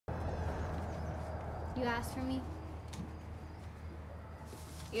You asked for me?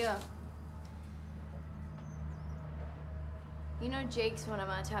 Yeah. You know Jake's one of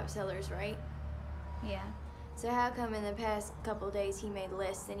my top sellers, right? Yeah. So how come in the past couple days he made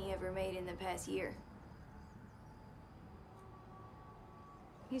less than he ever made in the past year?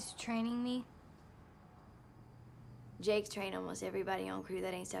 He's training me. Jake's trained almost everybody on crew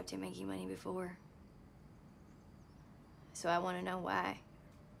that ain't stopped him making money before. So I want to know why.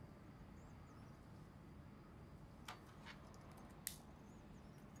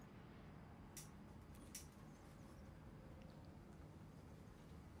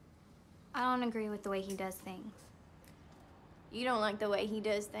 I don't agree with the way he does things. You don't like the way he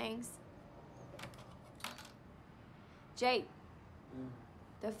does things? Jake,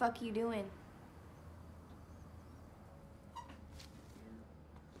 the fuck you doing?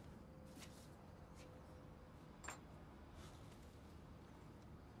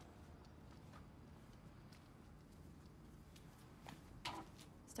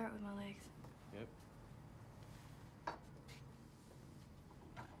 Start with my legs. Yep.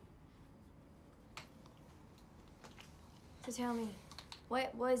 So tell me,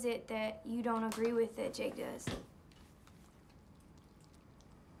 what was it that you don't agree with that Jake does?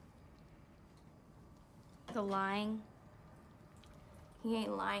 The lying. He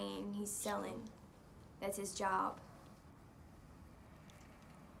ain't lying, he's selling. That's his job.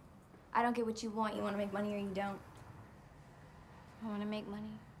 I don't get what you want. You want to make money or you don't. I want to make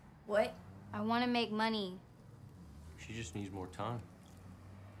money. What? I want to make money. She just needs more time.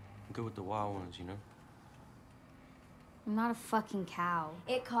 I'm good with the wild ones, you know? I'm not a fucking cow.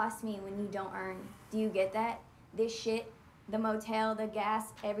 It costs me when you don't earn. Do you get that? This shit, the motel, the gas,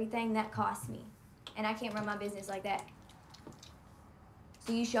 everything, that costs me. And I can't run my business like that.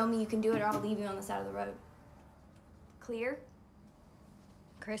 So you show me you can do it or I'll leave you on the side of the road. Clear?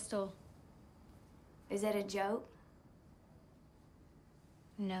 Krystal. Is that a joke?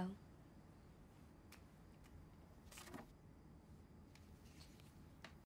 No.